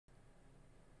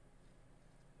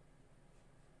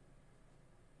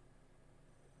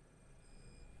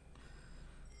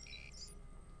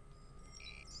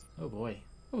Oh boy.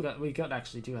 Oh, we got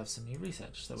actually do have some new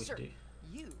research that we can do.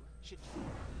 You should.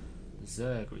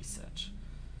 Zerg research.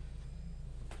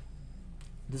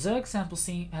 The Zerg sample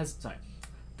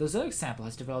The Zerg sample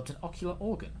has developed an ocular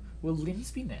organ. Will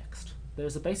limbs be next? There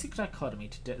is a basic dichotomy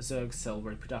to Zerg cell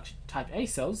reproduction. Type A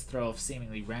cells throw off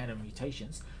seemingly random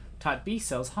mutations. Type B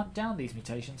cells hunt down these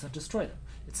mutations and destroy them.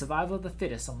 It's survival of the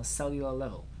fittest on the cellular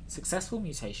level. Successful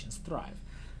mutations thrive.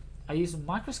 I used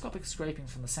microscopic scraping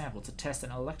from the sample to test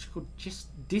an electrical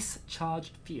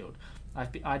discharged field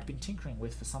I'd been tinkering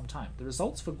with for some time. The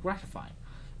results were gratifying.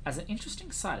 As an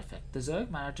interesting side effect, the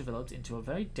Zerg matter developed into a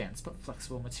very dense but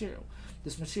flexible material.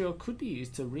 This material could be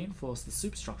used to reinforce the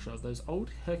superstructure of those old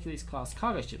Hercules-class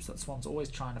cargo ships that Swan's always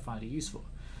trying to find a use for.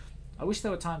 I wish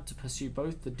there were time to pursue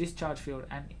both the discharge field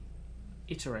and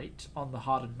iterate on the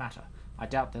hardened matter. I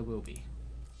doubt there will be.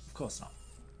 Of course not.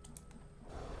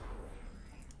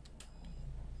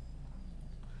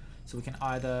 So we can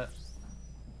either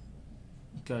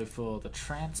go for the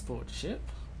transport ship,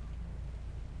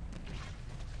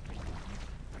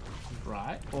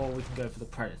 right, or we can go for the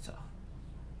Predator.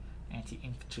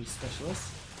 Anti-infantry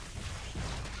specialist.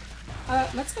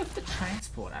 Let's go for the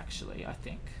transport, actually, I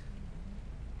think.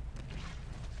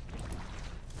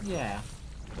 Yeah.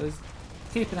 We're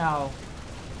keeping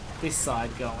this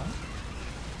side going.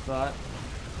 But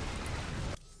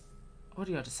what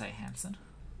do you have to say, Hanson?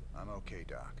 I'm okay,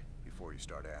 Doc, before you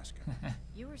start asking.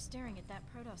 You were staring at that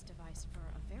Protoss device for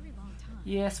a very long time.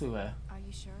 Yes, we were. Are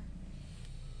you sure?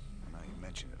 Now you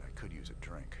mentioned it, I could use a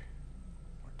drink.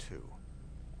 Or two.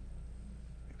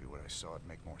 Maybe what I saw would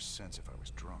make more sense if I was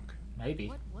drunk. Maybe.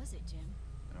 What was it, Jim?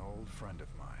 An old friend of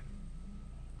mine.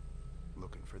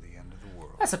 Looking for the end of the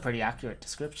world. That's a pretty accurate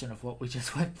description of what we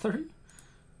just went through.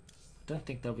 Don't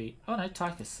think there'll be... Oh no,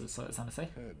 Tychus is what it's trying to say.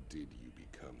 How did you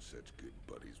become such good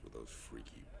buddies with those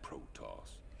freaky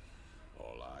Protoss?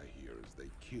 All I hear is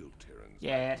they kill Terrans.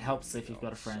 Yeah, it helps if you've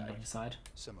got a friend on your side.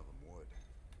 Some of them would.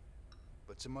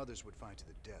 But some others would fight to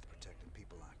the death protecting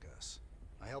people like us.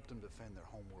 I helped them defend their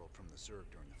homeworld from the Zerg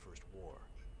during the First War.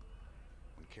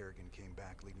 When Kerrigan came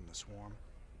back leading the swarm,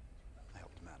 I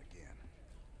helped him out again.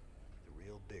 They're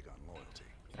real big on loyalty.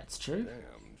 That's true.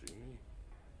 Damn, Jimmy.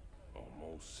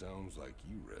 Almost sounds like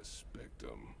you respect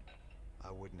them.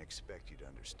 I wouldn't expect you to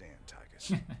understand,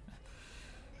 Tychus.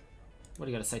 What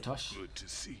do you got to say, Tosh? Good to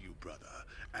see you, brother.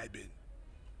 I've been...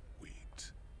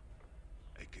 Wait.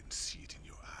 I can see it in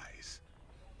your eyes.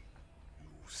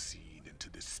 You've seen into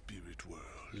the spirit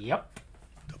world. Yep.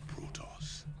 The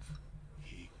Protoss.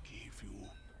 He gave you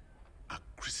a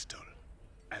crystal.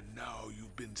 And now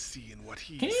you've been seeing what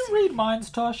he... Can you read minds,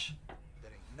 Tosh?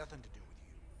 That ain't nothing to do with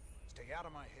you. Stay out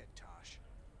of my head, Tosh.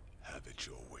 Have it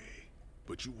your way.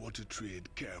 But you want to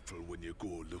trade careful when you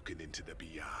go looking into the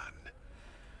beyond.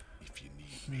 If you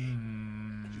need me,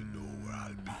 you know where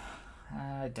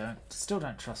I'll be. Still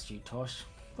don't trust you, Tosh.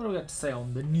 What do we got to say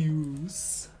on the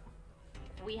news?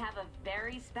 We have a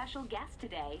very special guest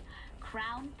today,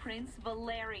 Crown Prince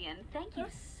Valerian. Thank you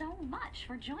so much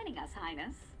for joining us,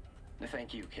 Highness.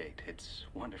 Thank you, Kate. It's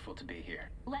wonderful to be here.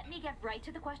 Let me get right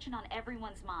to the question on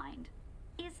everyone's mind.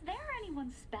 Is there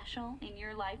anyone special in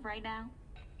your life right now?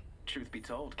 Truth be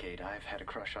told, Kate, I've had a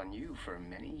crush on you for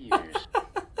many years.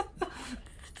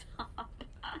 Stop.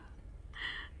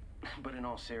 But in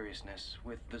all seriousness,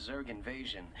 with the Zerg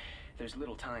invasion, there's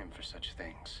little time for such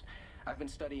things. I've been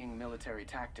studying military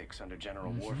tactics under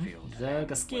General Warfield.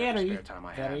 Zerg are scary. Spare time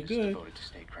I Very have good. is devoted to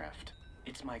statecraft.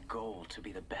 It's my goal to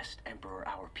be the best emperor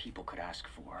our people could ask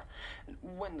for.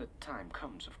 When the time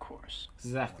comes, of course.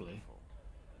 Exactly.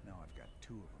 Now I've got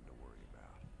two of them to worry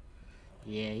about.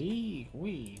 Yeah,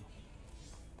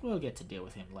 we'll get to deal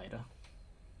with him later.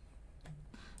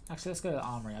 Actually, let's go to the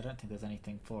armory. I don't think there's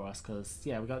anything for us because,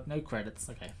 yeah, we got no credits.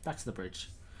 Okay, back to the bridge.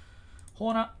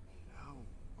 Horner. How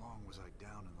long was I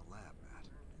down in the lab, Matt?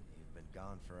 You've been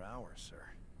gone for hours, sir.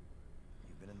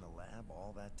 You've been in the lab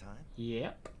all that time?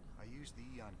 Yep. I used the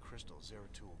Eon crystal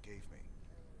Zeratul gave me.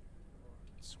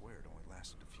 I swear it only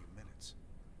lasted a few minutes.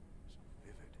 So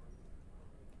vivid.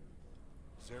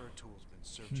 Zeratul's been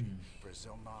searching for a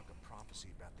Zelnaga prophecy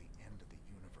about the end of the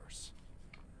universe.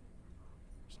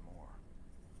 There's more.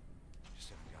 Just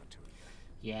haven't got to it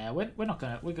yet. Yeah, we're not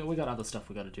gonna. We got other stuff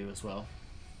we got to do as well.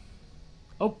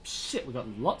 Oh shit, we got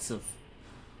lots of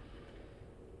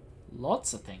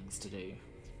things to do.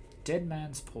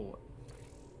 Deadman's Port.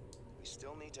 We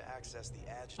still need to access the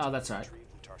adjutant Oh, that's right.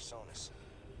 retrieved from Tarsonis.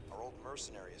 Our old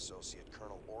mercenary associate,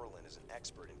 Colonel Orlan, is an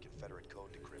expert in Confederate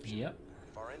code decryption. Yep.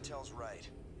 If our intel's right,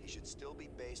 he should still be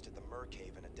based at the Merc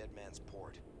Haven at Deadman's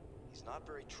Port. He's not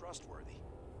very trustworthy,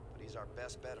 but he's our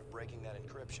best bet of breaking that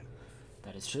encryption.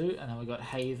 That is true. And then we got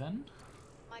Haven.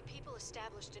 My people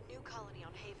established a new colony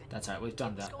on Haven. That's right, we've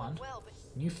done that one. Well, but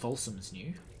New Folsom's new.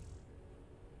 New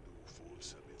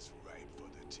Folsom is right for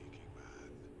the taking,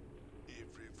 man.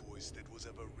 Every voice that was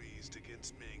ever raised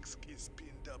against Minsk is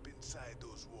pinned up inside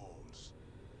those walls.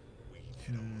 We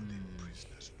let all them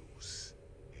prisoners loose,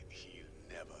 and he'll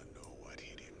never know what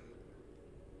hit him.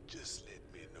 Just let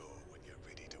me know when you're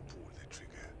ready to pull the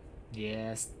trigger.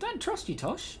 Yes, don't trust you,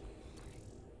 Tosh.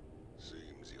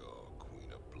 Seems your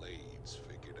Queen of Blades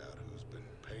figured out who's been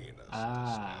paying us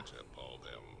Ah. to snatch up all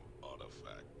them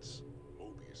artifacts.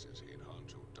 Mobius says he and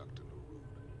Honcho Dr. Narud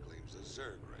claims the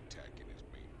Zerg are attacking his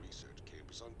main research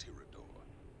campus on Tirador.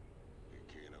 He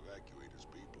can't evacuate his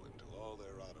people until all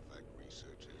their artifact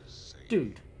research is safe.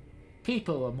 Dude,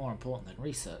 people are more important than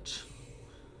research.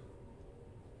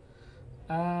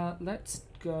 Let's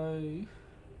go.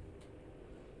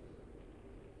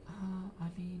 I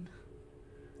mean,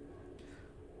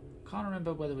 can't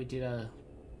remember whether we did a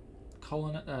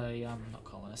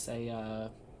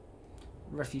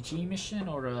refugee mission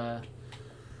or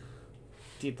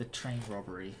did the train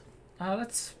robbery.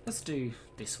 Let's do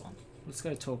this one. Let's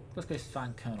go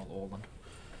find Colonel Orlan.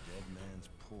 Deadman's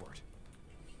port.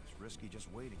 It's risky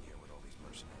just waiting here with all these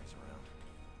mercenaries around.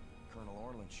 Colonel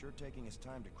Orlan's sure taking his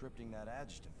time decrypting that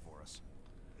adjutant for us.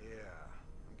 Yeah,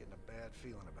 I'm getting a bad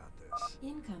feeling about this.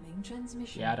 Incoming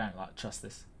transmission. Yeah, I don't trust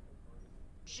this.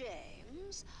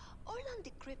 James, Orlan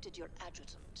decrypted your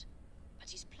adjutant, but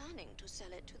he's planning to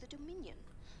sell it to the Dominion.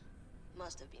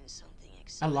 Must have been something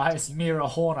exciting. Elias Mira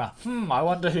Horner. I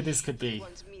wonder who this could He be.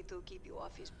 wants me to keep you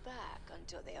off his back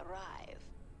until they arrive.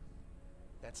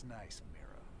 That's nice,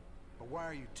 Mira. But why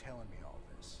are you telling me all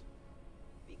this?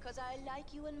 Because I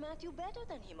like you and Matthew better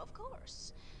than him, of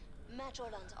course. Match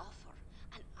Orlan's offer,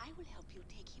 and I will help you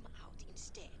take him out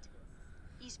instead.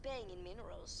 He's paying in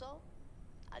minerals, so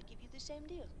I'll give you the same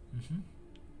deal.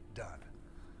 Done.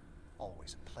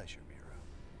 Always a pleasure, Mira.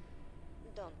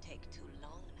 Don't take too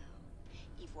long now.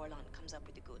 If Orlan comes up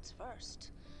with the goods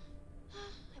first,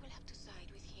 I will have to side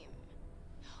with him.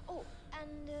 Oh,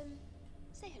 and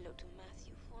say hello to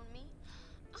Matthew for me.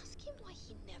 Ask him why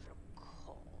he never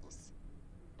calls.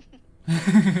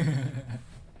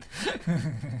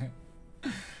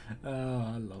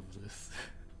 Oh, I love this.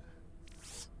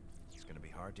 It's gonna be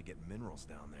hard to get minerals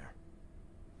down there.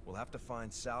 We'll have to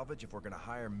find salvage if we're gonna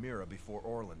hire Mira before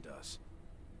Orlan does.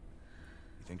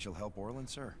 You think she'll help Orlan,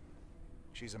 sir?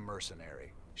 She's a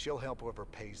mercenary. She'll help whoever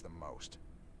pays the most.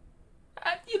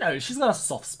 You know, she's got a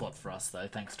soft spot for us, though,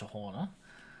 thanks to Horner.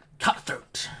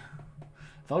 Cutthroat.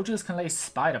 Vultures can lay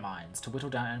spider mines to whittle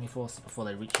down enemy forces before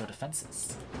they reach your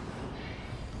defenses.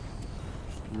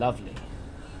 Lovely.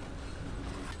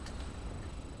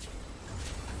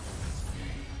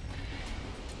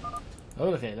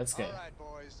 Okay, let's go. All right,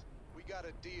 boys. We got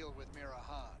a deal with Mira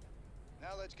Han.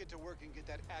 Now let's get to work and get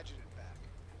that adjutant back.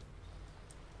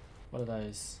 What are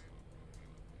those?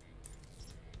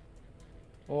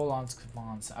 Orlan's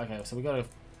commands. Okay, so we gotta.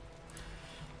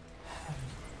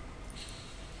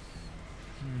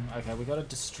 Okay, we gotta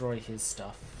destroy his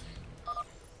stuff.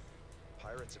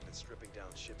 Pirates have been stripping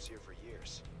down ships here for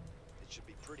years. It should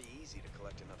be pretty easy to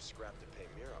collect enough scrap to pay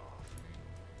Mira off.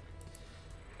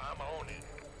 I'm on it.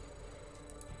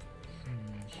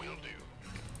 Will do.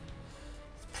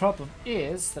 The problem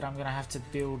is that I'm gonna have to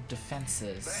build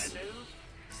defenses.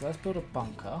 So let's build a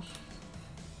bunker.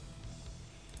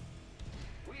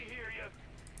 We hear you.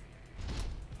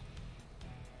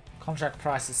 Contract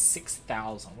price is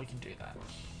 6,000. We can do that.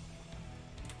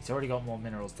 He's already got more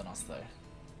minerals than us, though.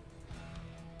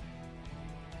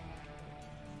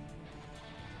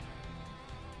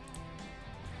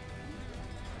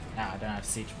 Nah, I don't have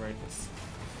siege breakers.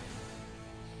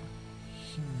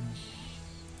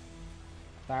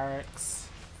 Barracks,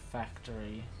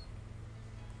 factory.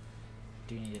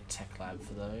 Do need a tech lab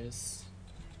for those.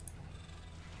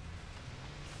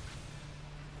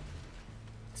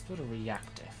 Let's build a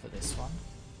reactor for this one.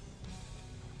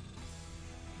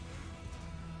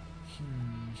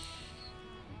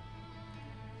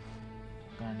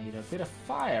 Gonna need a bit of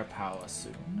firepower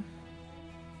soon.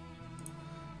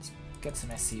 Let's get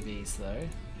some SCVs though.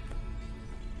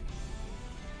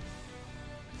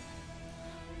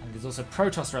 And there's also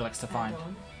Protoss relics to find.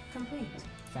 Add-on complete.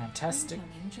 Fantastic.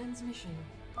 Incoming transmission.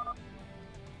 I left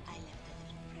a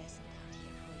little present out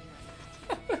here for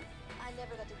you and Matthew. I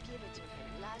never got to give it to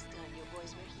him last time you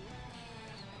boys were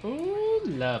here. Ooh,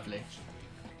 lovely.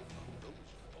 Those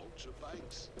vulture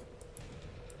bikes.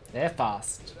 They're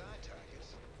fast. Good eye,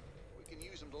 Tarkus. We can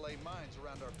use them to lay mines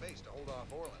around our base to hold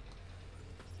off Orlan.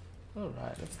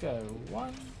 Alright, let's go.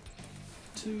 1,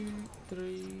 2,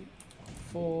 3,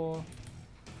 4,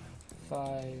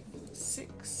 5,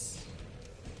 6.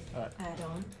 Alright.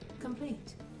 Add-on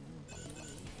complete.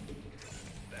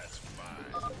 That's fine.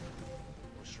 Those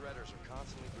shredders are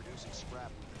constantly producing scrap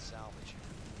we can salvage.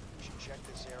 We should check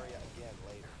this area again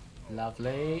later.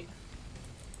 Lovely.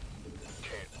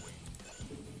 Can't wait.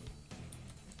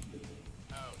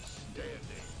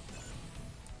 Outstanding.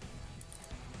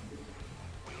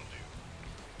 Will do.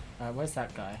 Alright, where's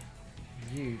that guy?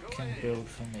 You can build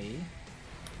for me.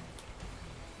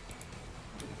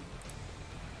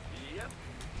 Yep.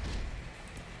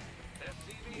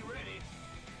 SCV ready.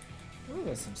 Ooh,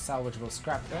 there's some salvageable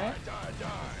scrap there. Die.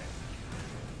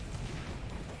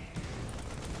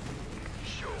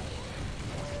 Sure.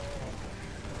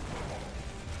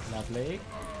 Lovely.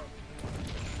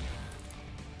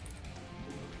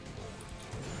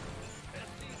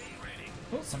 SCV ready.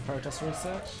 Oh, some protest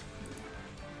research.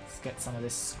 Let's get some of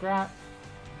this scrap.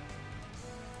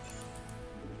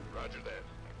 Roger that.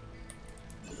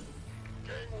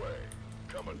 Gangway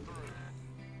coming through.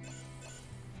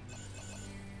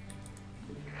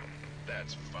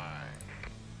 That's fine.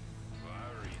 I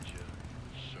read you,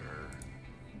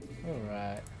 sir.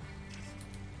 Alright.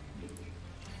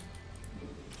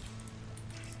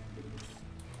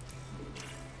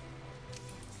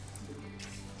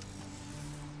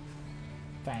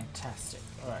 Fantastic.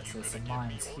 Alright, so there's some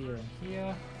mines here and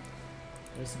here.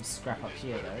 There's some scrap up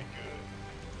here though.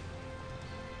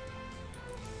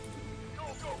 Go.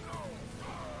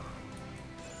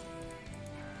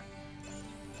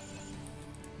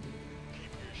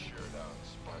 Keep your shirt on,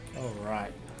 Sparky.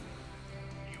 Alright.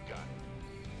 You got it.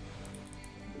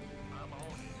 I'm on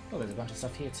it. Oh, there's a bunch of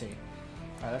stuff here too.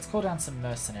 Alright, let's call down some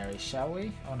mercenaries, shall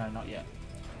we? Oh no, not yet.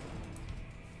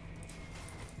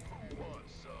 Who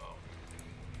wants some?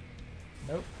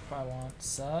 Nope, I want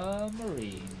some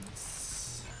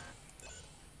marines.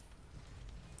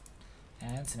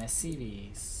 And some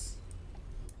SCVs.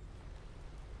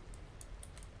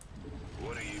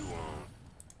 What do you want?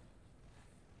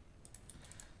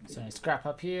 So any scrap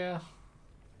up here?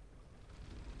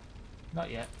 Not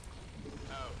yet.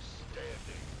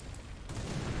 Outstanding.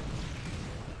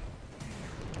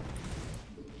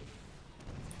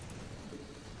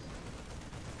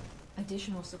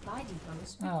 Additional supply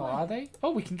depots Oh, required. are they?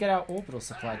 Oh, we can get our orbital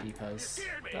supply depots.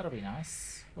 That'll be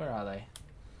nice. Where are they?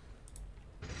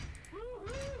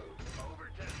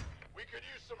 Overtime. We could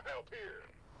use some help here.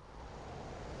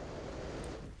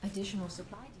 Additional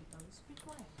supply depots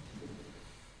required.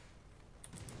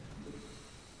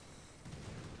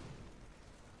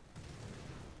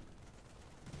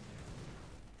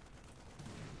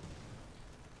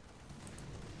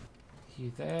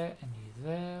 You there and you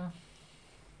there.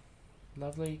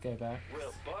 Lovely, go back.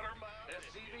 Well, Buttermouth,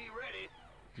 SCV ready.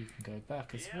 You can go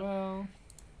back as well.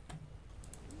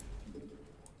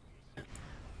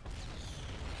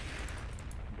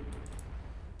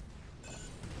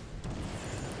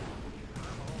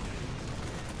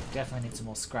 Definitely need some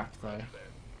more scrap though.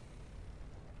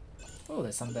 Oh,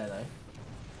 there's some there though.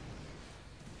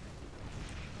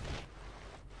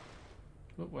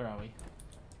 Oh, where are we?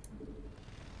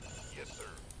 Yes, sir.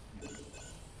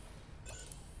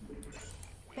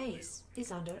 Base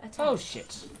is under attack. Oh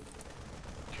shit!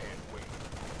 Can't wait.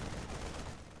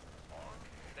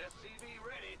 SCV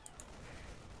ready.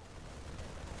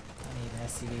 I need an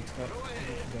SCV to go. You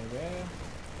can go there.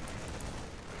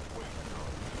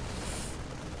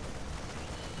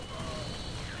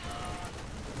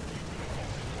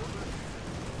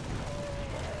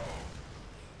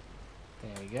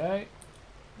 There we go.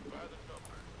 By the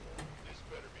numbers. This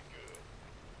better be good.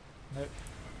 Nope.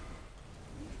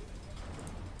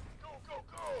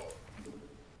 Go.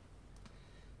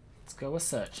 Let's go a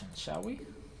searching, shall we?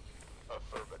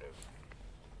 Affirmative.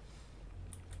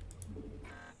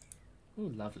 Ooh,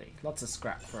 lovely. Lots of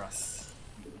scrap for us.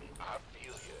 I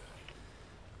feel ya.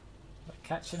 We're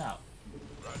catching up.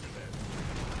 Roger that.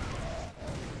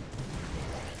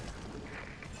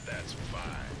 That's fine.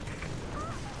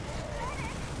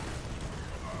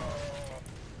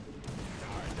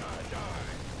 Die.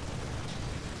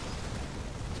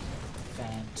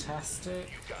 Fantastic.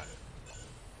 You got it.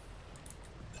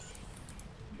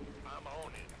 I'm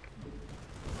on it.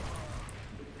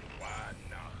 Why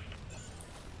not?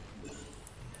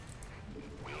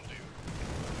 Will do.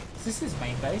 Is this his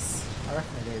main base? I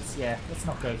reckon it is. Yeah, let's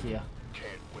not go here.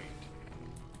 Can't wait.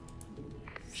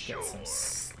 Let's get some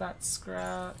that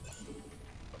scrap.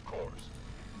 Of course.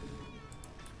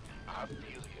 I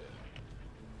feel ya.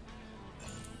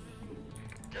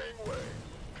 Gangway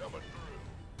coming through.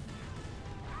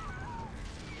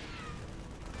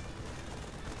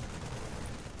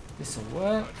 This'll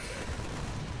work.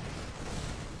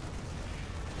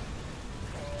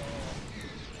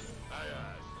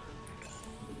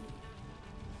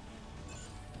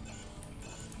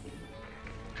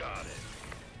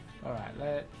 Alright,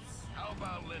 let's... How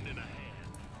about lending a hand?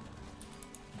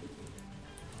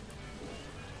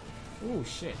 Ooh,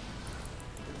 shit.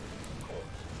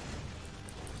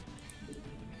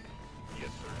 Yes,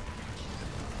 sir.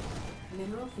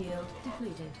 Mineral field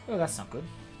depleted. Oh, that's not good.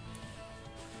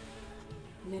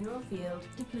 Mineral field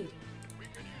depleted. We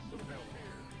could use some help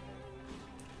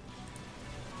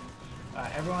here.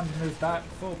 Alright, everyone move back.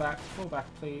 Fall back,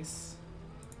 please.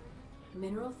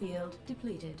 Mineral field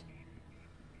depleted.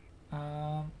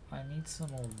 I need some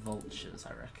more vultures,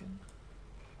 I reckon.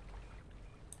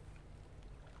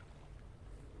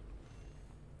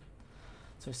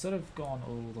 So we've sort of gone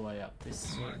all the way up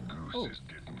this way. Oh! Is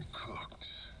getting cooked.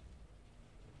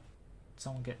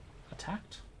 Someone get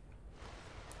attacked?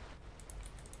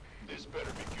 This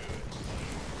better be good.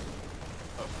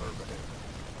 Affirmative.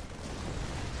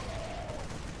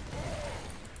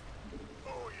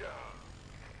 Oh yeah.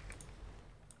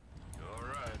 All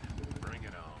right, bring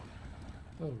it on.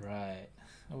 Alright.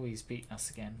 Oh, he's beating us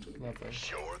again. Lovely.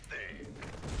 Sure thing.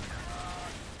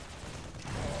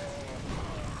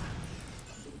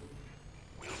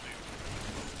 Will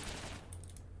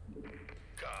do.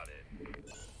 Got it.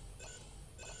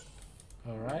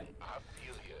 Alright. I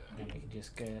feel ya. And we can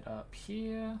just get up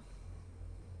here.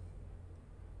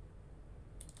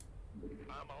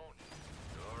 I'm on it.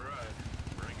 All right,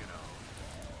 bring it on.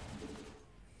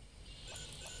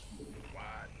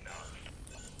 Why not?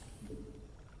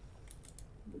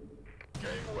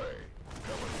 Gangway,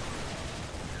 coming.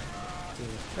 Deal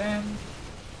with them.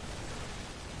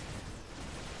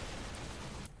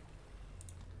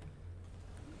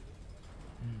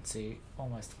 See,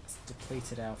 almost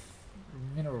depleted our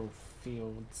mineral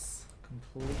fields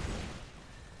completely.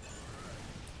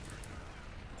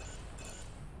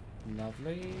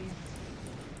 Lovely.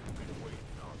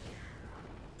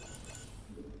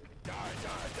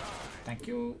 Thank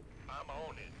you. I'm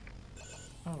on it.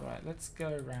 Alright, let's go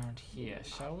around here,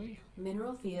 shall we?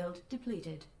 Mineral field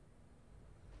depleted.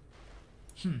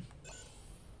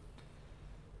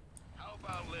 How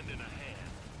about lending a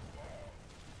hand?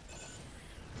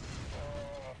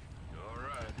 All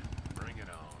right, bring it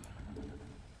on.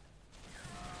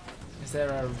 Is there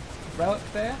a relic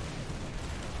there?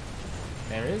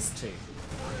 There is too.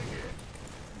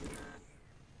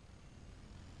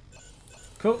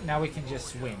 Cool, now we can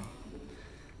just win.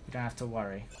 We don't have to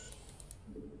worry.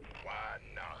 Why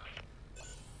not?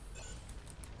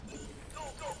 Go,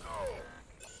 go, go!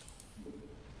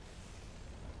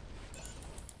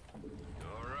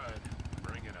 All right,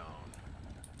 bring it on.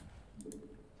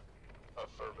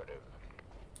 Affirmative.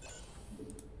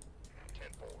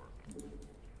 10-4.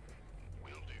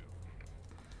 Will do.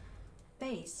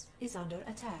 Base is under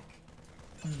attack.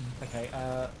 Okay,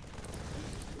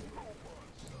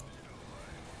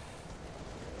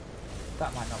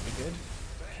 that might not be good.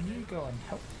 Can you go and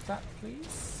help that,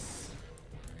 please?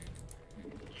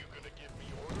 You gonna give me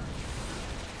orders?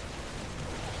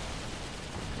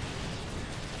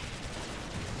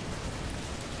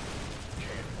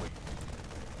 Can't wait.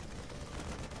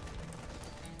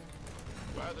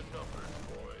 By the numbers,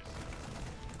 boys.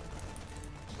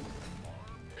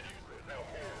 Can you sit out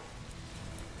here?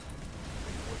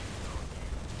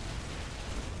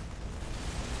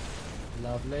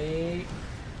 Lovely.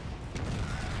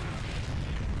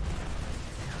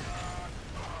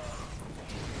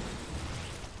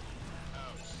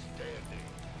 Outstanding.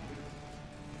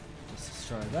 Just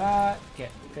destroy that. Go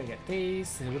get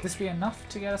these. Would this be enough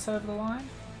to get us over the line?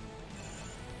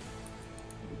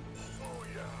 Oh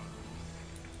yeah.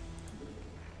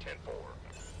 10-4.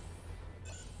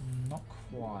 Not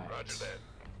quite. Roger that.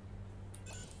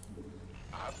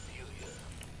 I feel ya.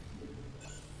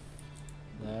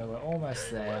 No, we're almost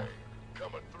there.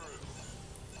 Coming through.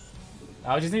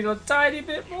 I just need a tiny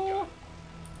bit more.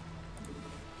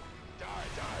 Die,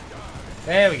 die, die.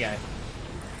 There we go.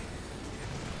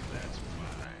 That's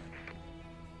fine.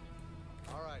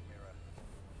 All right, Mira.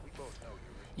 We both know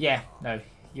you're Yeah, no,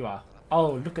 you are.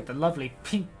 Oh, look at the lovely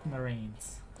pink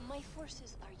marines. My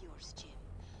forces are yours, Jim.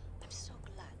 I'm so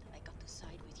glad I got to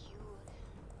side with you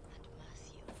and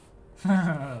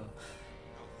Matthew.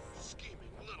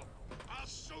 Scheming little. I'll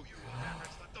show you what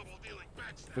happens to double-dealing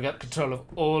backstabbers. We got control of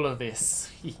all of this.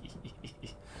 My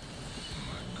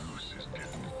goose is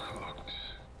getting cooked.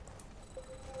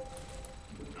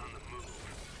 On the move.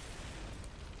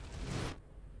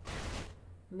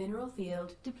 Mineral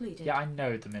field depleted. Yeah, I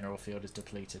know the mineral field is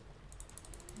depleted.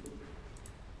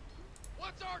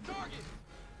 What's our target?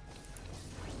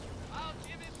 I'll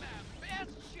give it my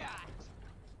best shot.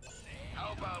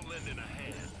 How about lending a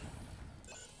hand?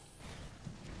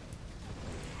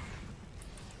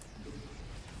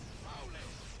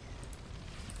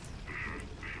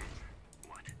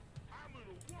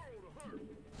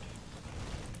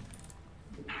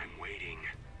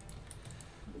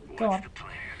 Come on.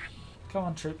 Come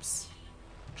on, troops.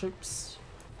 Troops.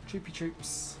 Troopy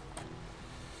troops.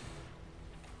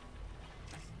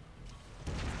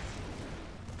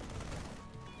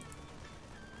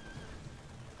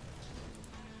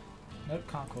 Nope,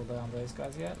 can't call down those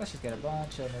guys yet. Let's just get a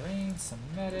bunch of marines, some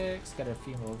medics, get a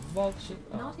few more vultures.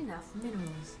 Oh. Not enough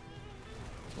minerals.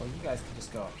 Well, you guys can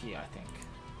just go up here, I think.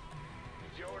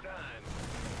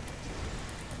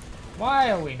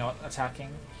 Why are we not attacking?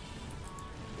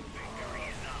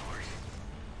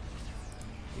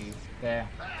 There,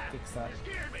 fix that.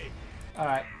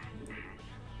 Alright.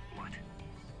 What?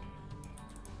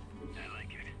 I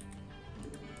like it.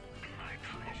 My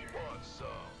pleasure.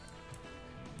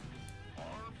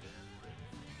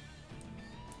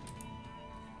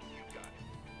 You got it.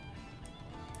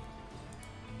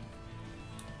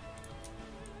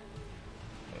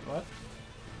 Wait, what?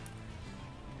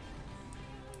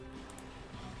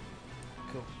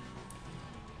 Cool.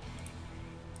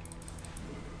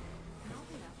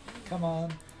 Come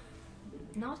on.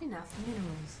 Not enough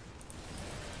minerals.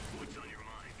 What's on your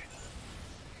mind?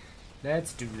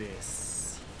 Let's do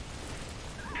this.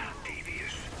 Not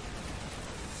devious.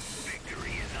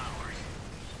 Victory is ours.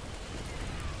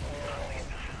 Unleash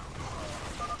the hound.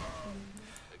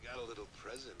 I got a little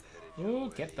present headed your Ooh,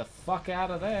 way. get the fuck out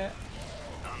of there.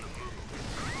 On the move.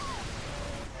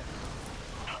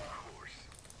 Of course.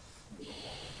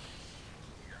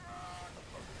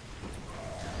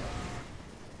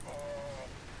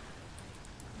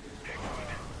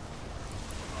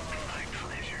 My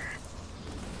pleasure.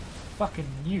 Fucking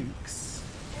nukes.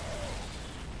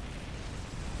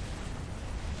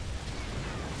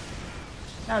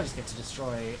 Now I just get to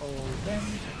destroy all of them.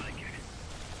 I like it.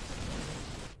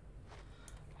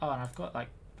 Oh, and I've got like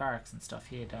barracks and stuff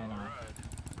here, don't I?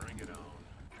 Bring it on.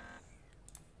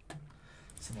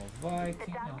 Some more Viking.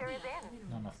 The doctor Oh, is in.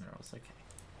 not enough minerals, okay.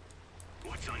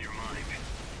 What's on your mind?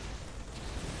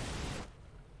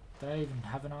 Do I even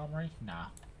have an armory? Nah.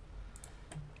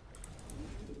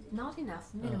 Not enough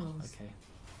Oh, minerals. okay.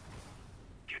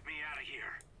 Get me out of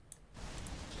here.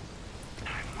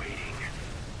 I'm waiting.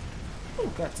 Oh,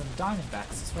 got some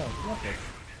diamondbacks as well. Lovely.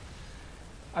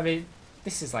 I mean,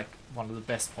 this is like one of the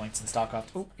best points in Starcraft.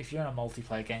 Oh, if you're in a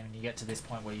multiplayer game and you get to this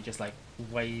point where you're just like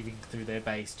waving through their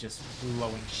base, just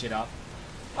blowing shit up.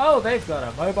 Oh, they've got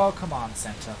a mobile command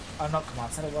center. Not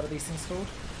command center. What are these things called?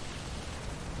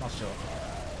 Not sure.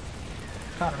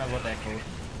 Can't remember what they're called.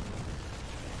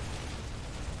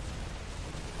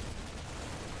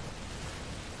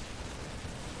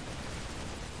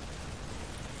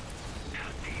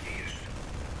 Not devious.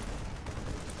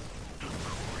 Of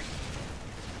course.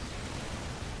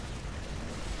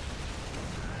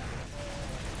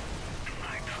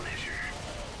 My pleasure.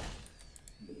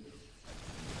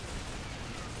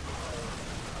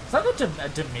 Is that a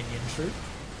Dominion troop?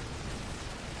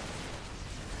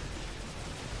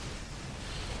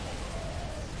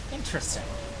 Interesting.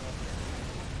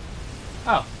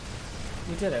 Oh,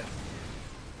 we did it.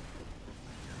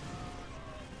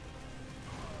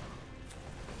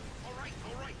 All right,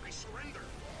 I surrender.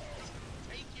 Just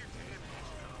take your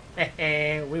damn head.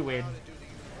 Hehe, we win. Proud to do the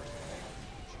university.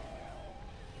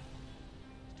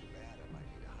 It's too bad I might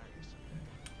need to hire you someday.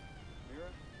 Mira,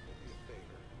 do me a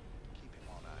favor. Keep him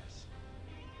on ice.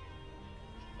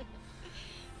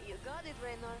 You got it,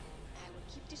 Raynor. I will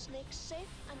keep the snake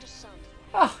safe and sound.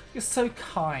 Oh, you're so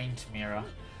kind, Mira.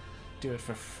 Do it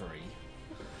for free.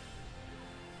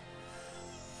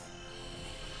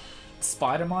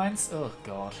 Spider mines? Oh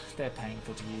god, they're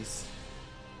painful to use.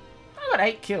 I got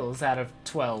 8 kills out of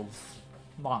 12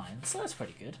 mines, so that's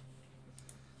pretty good.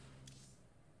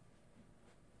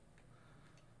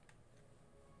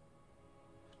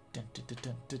 Dun, dun, dun,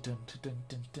 dun, dun, dun, dun,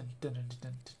 dun, dun, dun,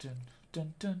 dun, dun,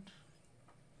 dun, dun.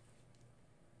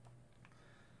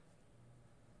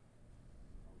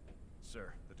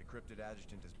 Sir, the decrypted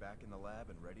adjutant is back in the lab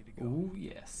and ready to go. Ooh,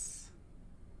 yes.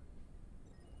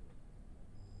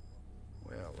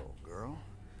 Well, old girl.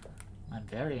 I'm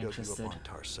very Dug you interested. up on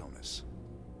Tarsonis.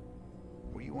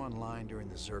 Were you online during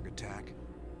the Zerg attack?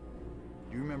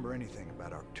 Do you remember anything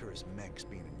about Arcturus Mengsk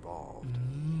being involved?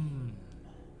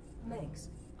 Mengsk,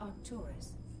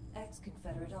 Arcturus,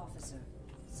 ex-Confederate officer,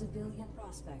 civilian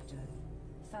prospector,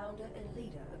 founder and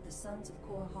leader of the Sons of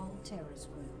Korhal terrorist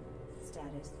group.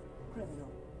 Status,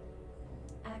 criminal.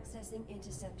 Accessing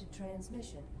intercepted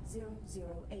transmission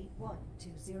 0081 to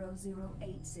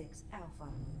 0086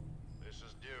 Alpha. This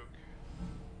is Duke.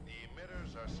 The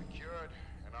emitters are secured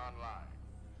and online.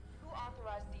 Who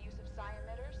authorized the use of psi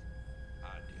emitters?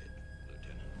 I did,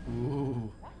 Lieutenant.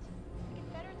 Ooh. What? The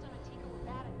Confederates on Antigua were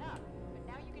bad enough, but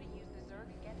now you're gonna use the Zerg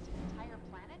against an entire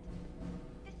planet?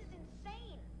 This is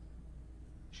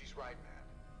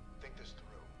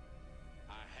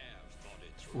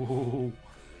Ooh.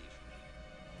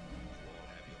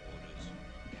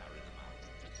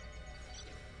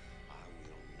 I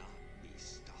will not be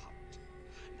stopped.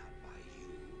 Not by you,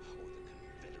 or the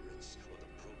Confederates, or the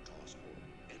Protoss, or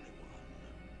anyone.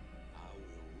 I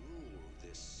will rule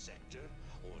this sector,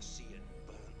 or see it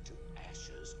burn to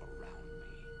ashes around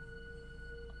me.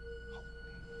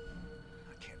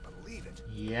 I can't believe it.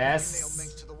 Yes. We nailed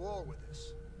Minx to the wall with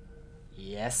this.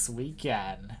 Yes, we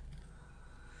can.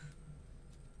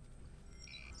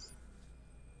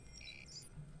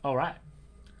 Alright.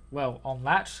 Well, on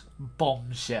that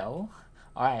bombshell,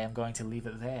 I am going to leave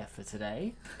it there for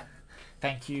today.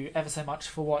 Thank you ever so much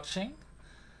for watching.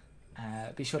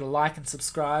 Be sure to like and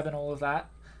subscribe and all of that.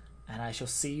 And I shall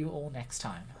see you all next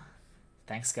time.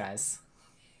 Thanks, guys.